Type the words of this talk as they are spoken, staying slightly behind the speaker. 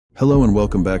Hello and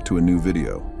welcome back to a new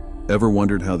video. Ever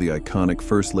wondered how the iconic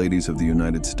First Ladies of the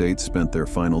United States spent their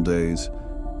final days?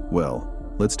 Well,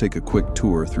 let's take a quick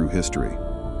tour through history.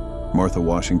 Martha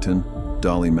Washington,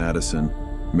 Dolley Madison,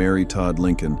 Mary Todd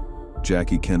Lincoln,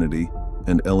 Jackie Kennedy,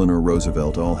 and Eleanor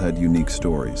Roosevelt all had unique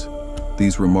stories.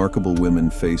 These remarkable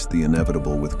women faced the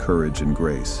inevitable with courage and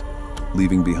grace,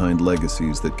 leaving behind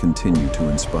legacies that continue to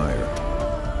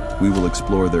inspire. We will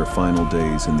explore their final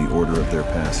days in the order of their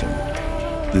passing.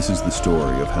 This is the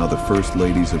story of how the First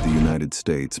Ladies of the United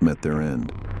States met their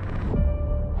end.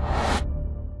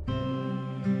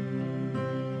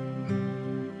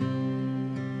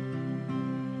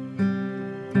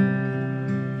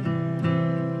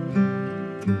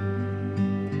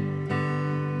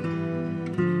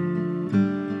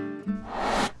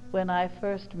 When I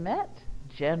first met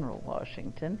General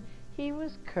Washington, he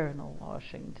was Colonel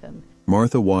Washington.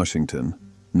 Martha Washington,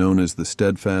 known as the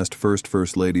steadfast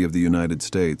First Lady of the United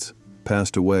States,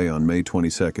 passed away on May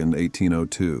 22,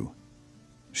 1802.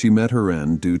 She met her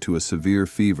end due to a severe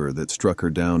fever that struck her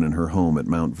down in her home at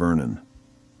Mount Vernon.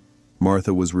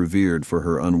 Martha was revered for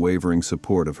her unwavering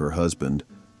support of her husband,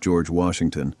 George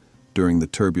Washington, during the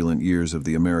turbulent years of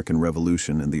the American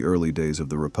Revolution and the early days of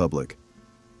the Republic.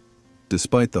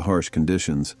 Despite the harsh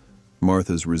conditions,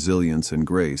 Martha's resilience and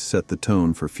grace set the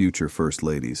tone for future First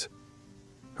Ladies.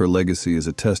 Her legacy is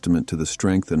a testament to the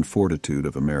strength and fortitude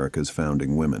of America's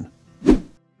founding women.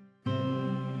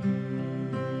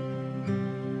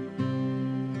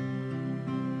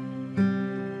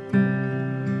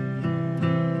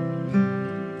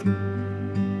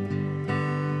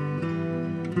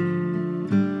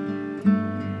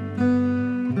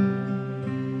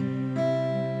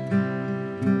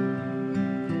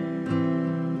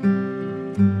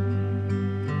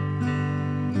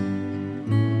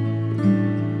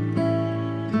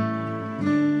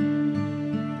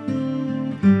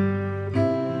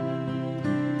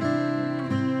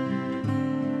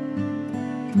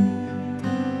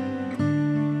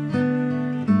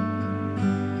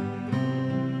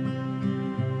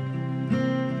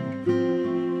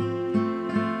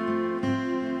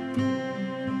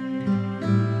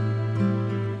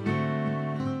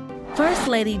 First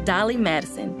Lady Dolley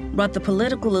Madison brought the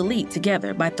political elite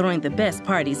together by throwing the best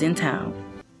parties in town.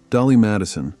 Dolley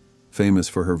Madison, famous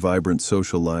for her vibrant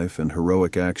social life and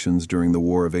heroic actions during the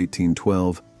War of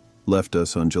 1812, left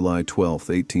us on July 12,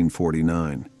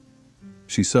 1849.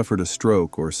 She suffered a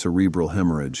stroke or cerebral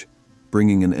hemorrhage,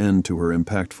 bringing an end to her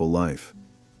impactful life.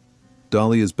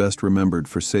 Dolley is best remembered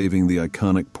for saving the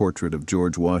iconic portrait of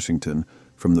George Washington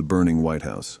from the burning White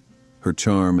House. Her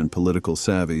charm and political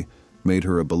savvy made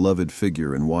her a beloved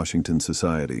figure in Washington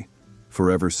society,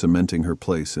 forever cementing her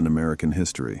place in American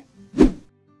history.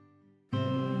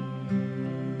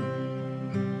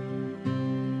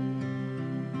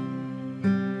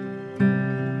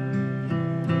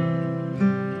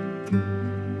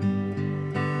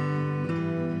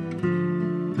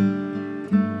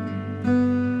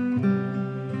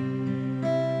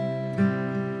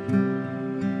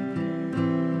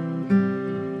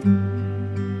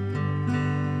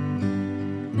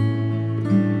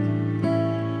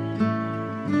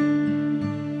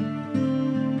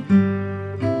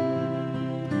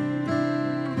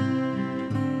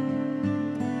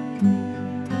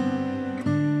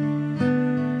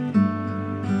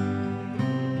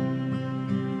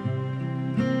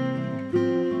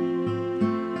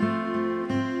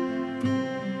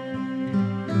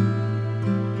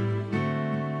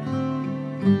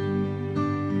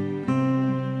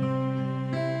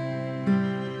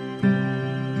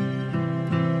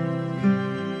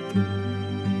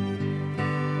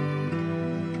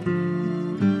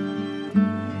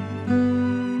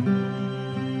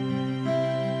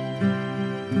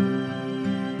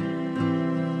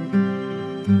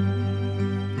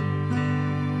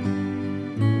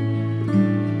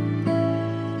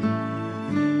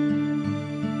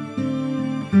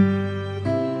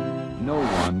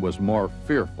 Was more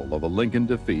fearful of a Lincoln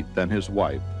defeat than his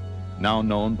wife, now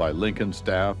known by Lincoln's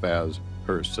staff as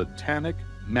Her Satanic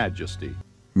Majesty.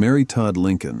 Mary Todd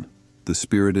Lincoln, the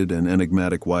spirited and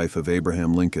enigmatic wife of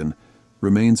Abraham Lincoln,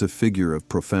 remains a figure of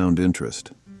profound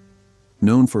interest.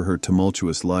 Known for her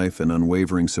tumultuous life and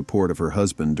unwavering support of her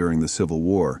husband during the Civil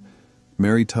War,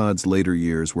 Mary Todd's later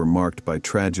years were marked by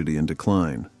tragedy and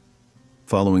decline.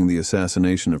 Following the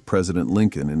assassination of President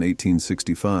Lincoln in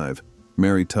 1865,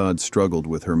 Mary Todd struggled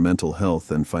with her mental health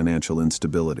and financial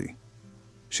instability.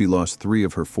 She lost 3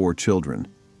 of her 4 children,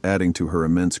 adding to her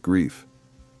immense grief.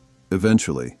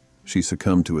 Eventually, she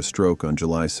succumbed to a stroke on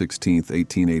July 16,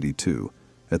 1882,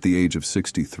 at the age of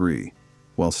 63,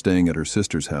 while staying at her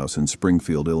sister's house in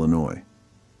Springfield, Illinois.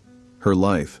 Her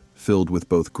life, filled with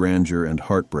both grandeur and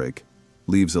heartbreak,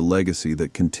 leaves a legacy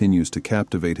that continues to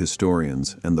captivate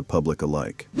historians and the public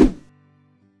alike.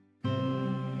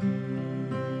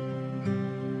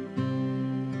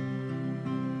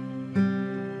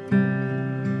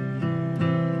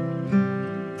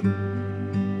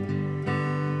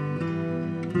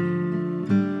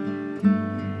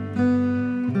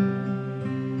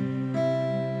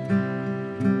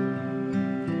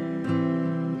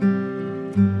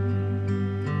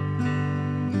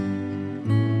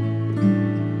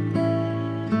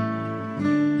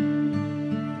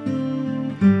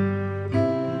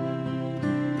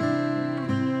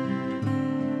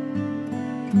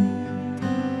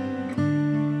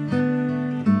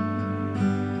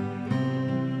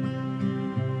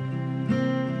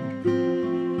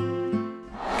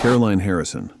 Caroline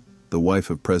Harrison, the wife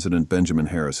of President Benjamin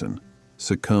Harrison,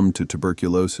 succumbed to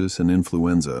tuberculosis and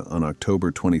influenza on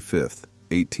October 25,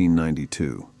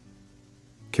 1892.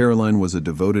 Caroline was a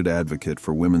devoted advocate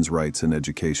for women's rights and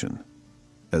education.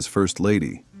 As First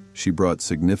Lady, she brought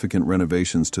significant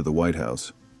renovations to the White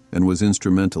House and was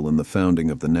instrumental in the founding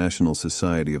of the National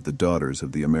Society of the Daughters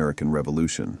of the American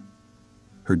Revolution.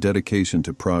 Her dedication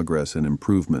to progress and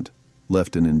improvement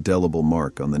left an indelible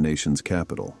mark on the nation's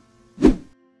capital.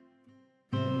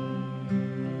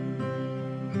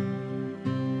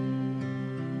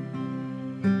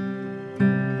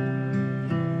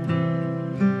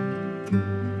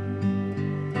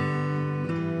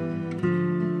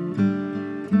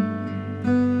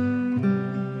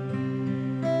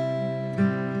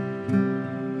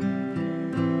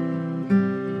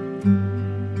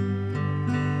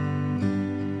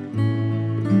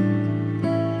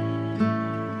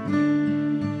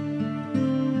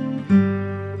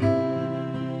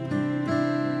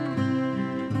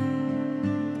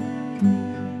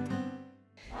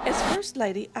 First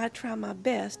Lady, I try my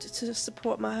best to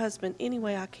support my husband any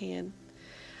way I can.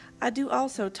 I do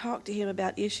also talk to him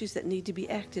about issues that need to be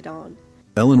acted on.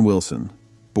 Ellen Wilson,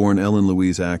 born Ellen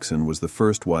Louise Axon, was the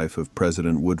first wife of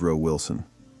President Woodrow Wilson.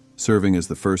 Serving as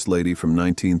the First Lady from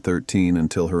 1913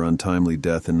 until her untimely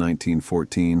death in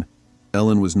 1914,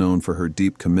 Ellen was known for her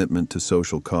deep commitment to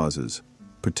social causes,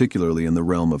 particularly in the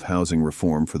realm of housing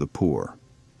reform for the poor.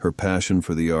 Her passion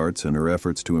for the arts and her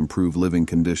efforts to improve living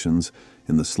conditions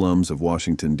in the slums of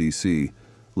Washington, D.C.,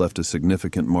 left a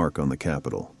significant mark on the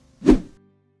Capitol.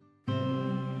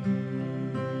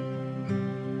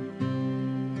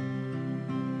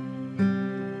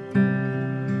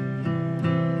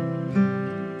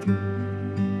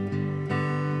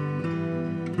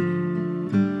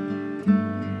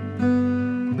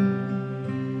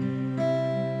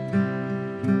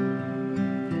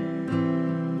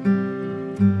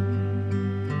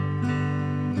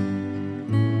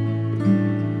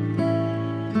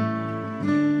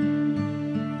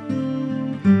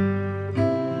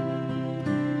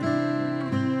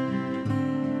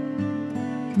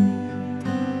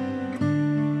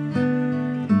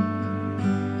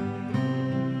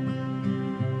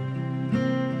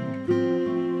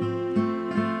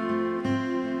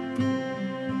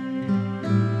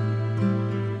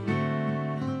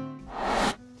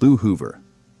 Lou Hoover,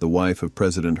 the wife of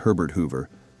President Herbert Hoover,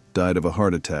 died of a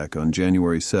heart attack on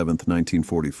January 7,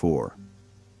 1944.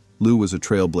 Lou was a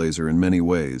trailblazer in many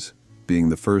ways, being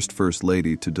the First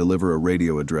Lady to deliver a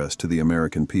radio address to the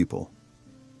American people.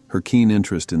 Her keen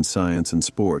interest in science and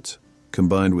sports,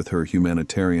 combined with her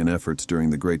humanitarian efforts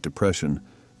during the Great Depression,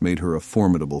 made her a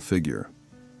formidable figure.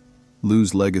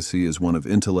 Lou's legacy is one of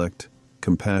intellect,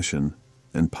 compassion,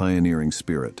 and pioneering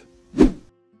spirit.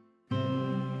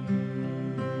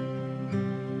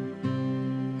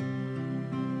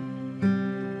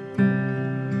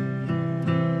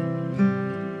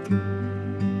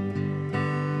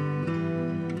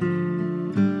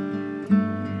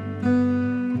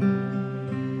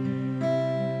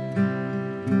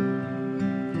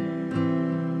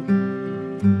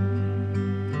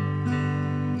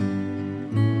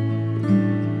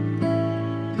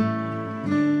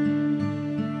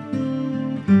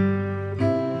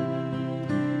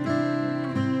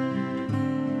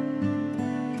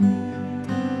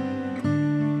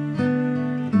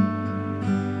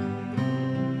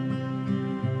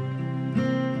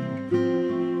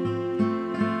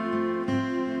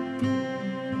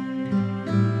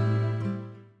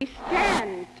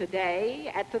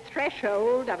 Today at the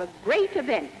threshold of a great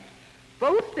event,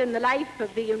 both in the life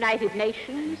of the United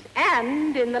Nations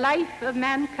and in the life of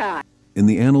mankind. In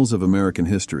the annals of American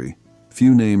history,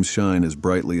 few names shine as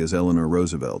brightly as Eleanor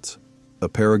Roosevelt's. A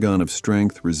paragon of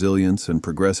strength, resilience, and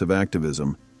progressive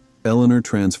activism, Eleanor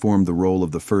transformed the role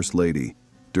of the First Lady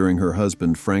during her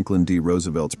husband Franklin D.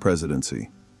 Roosevelt's presidency.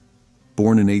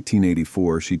 Born in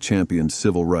 1884, she championed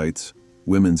civil rights,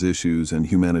 women's issues, and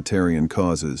humanitarian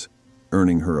causes,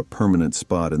 earning her a permanent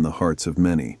spot in the hearts of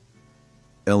many.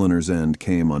 Eleanor's end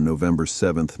came on November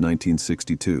 7,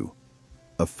 1962.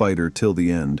 A fighter till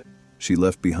the end, she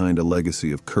left behind a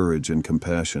legacy of courage and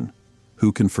compassion.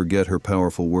 Who can forget her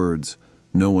powerful words,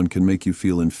 "No one can make you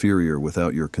feel inferior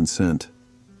without your consent"?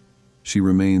 She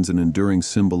remains an enduring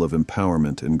symbol of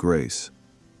empowerment and grace.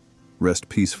 Rest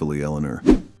peacefully, Eleanor.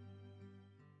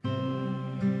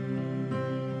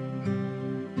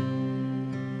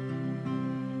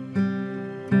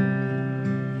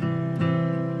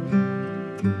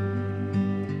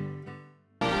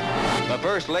 The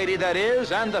First Lady that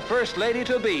is and the First Lady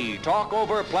to be talk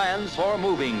over plans for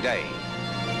moving day.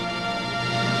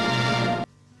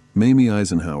 Mamie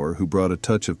Eisenhower, who brought a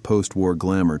touch of post-war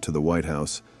glamour to the White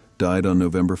House, died on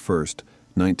November 1,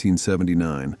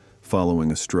 1979,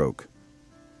 following a stroke.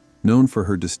 Known for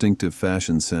her distinctive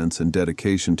fashion sense and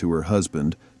dedication to her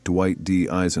husband, Dwight D.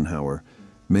 Eisenhower,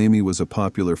 Mamie was a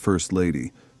popular First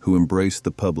Lady who embraced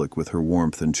the public with her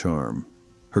warmth and charm.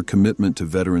 Her commitment to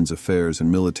veterans' affairs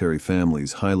and military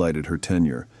families highlighted her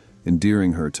tenure,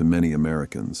 endearing her to many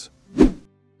Americans.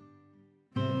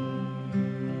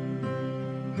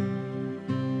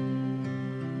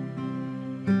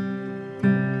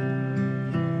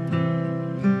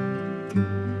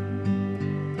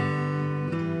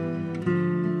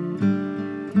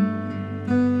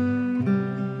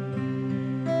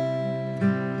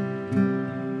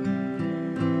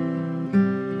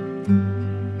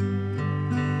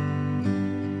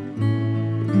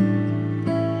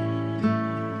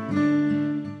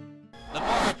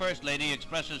 First Lady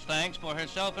expresses thanks for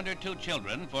herself and her 2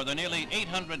 children for the nearly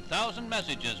 800,000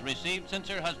 messages received since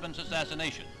her husband's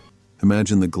assassination.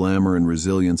 Imagine the glamour and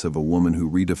resilience of a woman who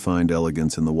redefined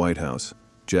elegance in the White House,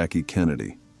 Jackie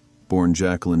Kennedy. Born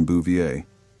Jacqueline Bouvier,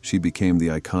 she became the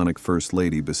iconic First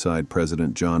Lady beside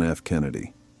President John F.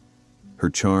 Kennedy. Her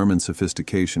charm and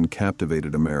sophistication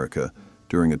captivated America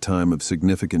during a time of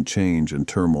significant change and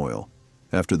turmoil.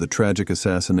 After the tragic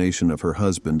assassination of her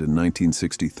husband in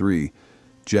 1963,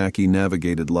 Jackie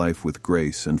navigated life with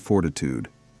grace and fortitude.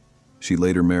 She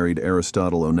later married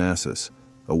Aristotle Onassis,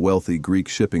 a wealthy Greek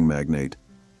shipping magnate,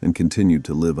 and continued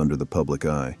to live under the public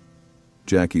eye.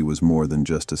 Jackie was more than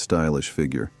just a stylish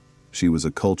figure. She was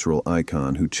a cultural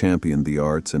icon who championed the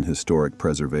arts and historic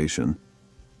preservation.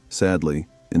 Sadly,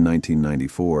 in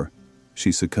 1994,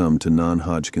 she succumbed to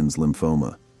non-Hodgkin's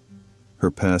lymphoma.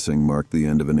 Her passing marked the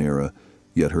end of an era,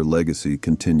 yet her legacy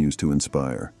continues to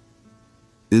inspire.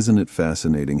 Isn't it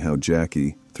fascinating how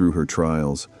Jackie, through her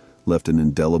trials, left an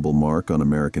indelible mark on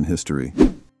American history?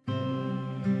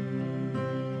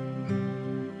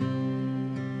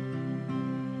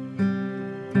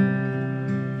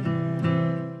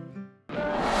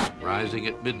 Rising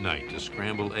at midnight to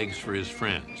scramble eggs for his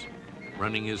friends,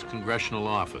 running his congressional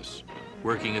office,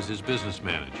 working as his business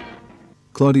manager.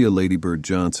 Claudia Lady Bird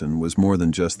Johnson was more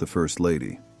than just the First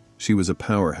Lady. She was a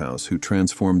powerhouse who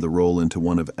transformed the role into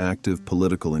one of active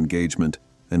political engagement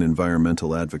and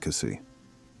environmental advocacy.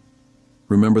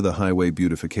 Remember the Highway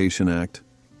Beautification Act?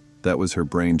 That was her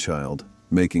brainchild,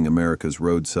 making America's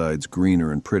roadsides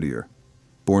greener and prettier.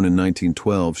 Born in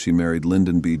 1912, she married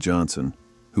Lyndon B. Johnson,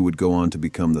 who would go on to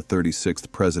become the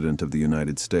 36th President of the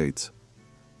United States.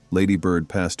 Lady Bird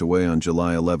passed away on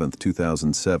July 11,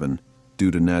 2007,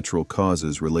 due to natural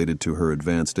causes related to her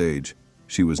advanced age.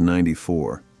 She was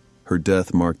 94. Her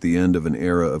death marked the end of an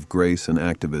era of grace and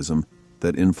activism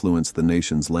that influenced the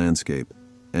nation's landscape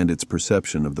and its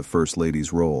perception of the First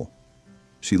Lady's role.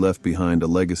 She left behind a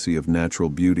legacy of natural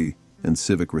beauty and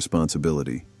civic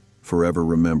responsibility, forever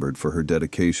remembered for her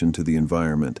dedication to the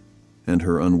environment and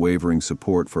her unwavering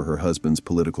support for her husband's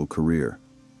political career.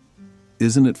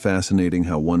 Isn't it fascinating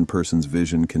how one person's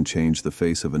vision can change the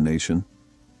face of a nation?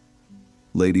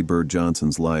 Lady Bird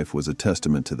Johnson's life was a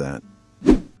testament to that.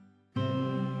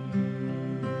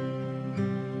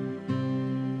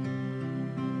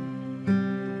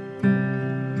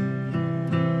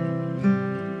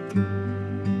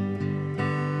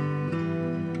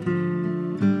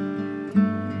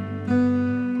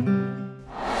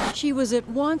 She was at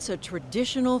once a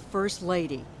traditional First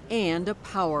Lady and a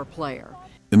power player.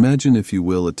 Imagine, if you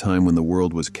will, a time when the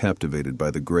world was captivated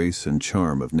by the grace and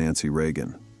charm of Nancy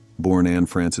Reagan. Born Anne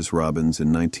Frances Robbins in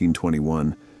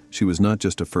 1921, she was not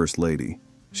just a First Lady,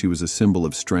 she was a symbol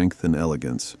of strength and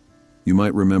elegance. You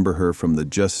might remember her from the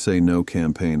Just Say No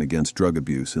campaign against drug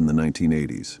abuse in the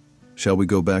 1980s. Shall we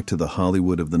go back to the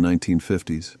Hollywood of the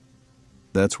 1950s?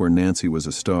 That's where Nancy was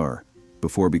a star,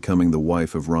 before becoming the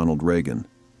wife of Ronald Reagan,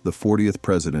 the 40th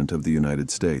President of the United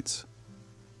States.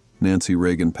 Nancy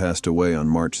Reagan passed away on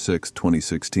March 6,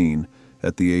 2016,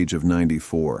 at the age of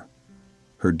 94.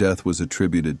 Her death was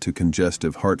attributed to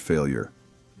congestive heart failure,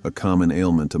 a common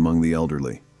ailment among the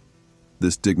elderly.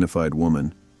 This dignified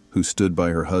woman, who stood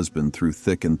by her husband through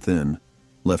thick and thin,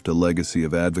 left a legacy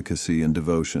of advocacy and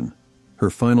devotion. Her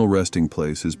final resting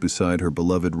place is beside her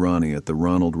beloved Ronnie at the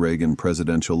Ronald Reagan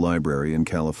Presidential Library in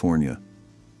California.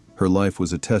 Her life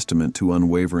was a testament to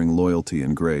unwavering loyalty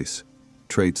and grace,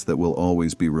 traits that will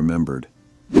always be remembered.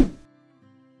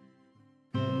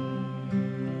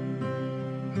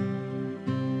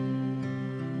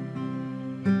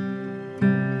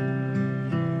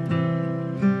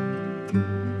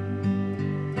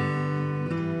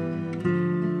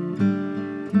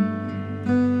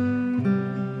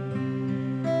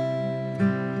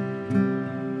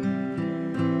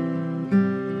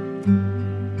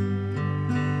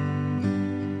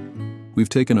 We've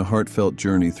taken a heartfelt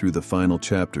journey through the final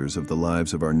chapters of the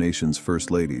lives of our nation's First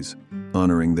Ladies,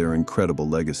 honoring their incredible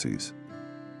legacies.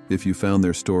 If you found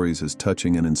their stories as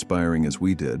touching and inspiring as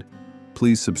we did,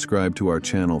 please subscribe to our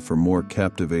channel for more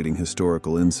captivating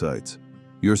historical insights.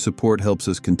 Your support helps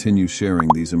us continue sharing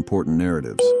these important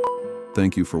narratives.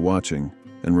 Thank you for watching,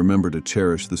 and remember to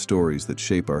cherish the stories that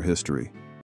shape our history.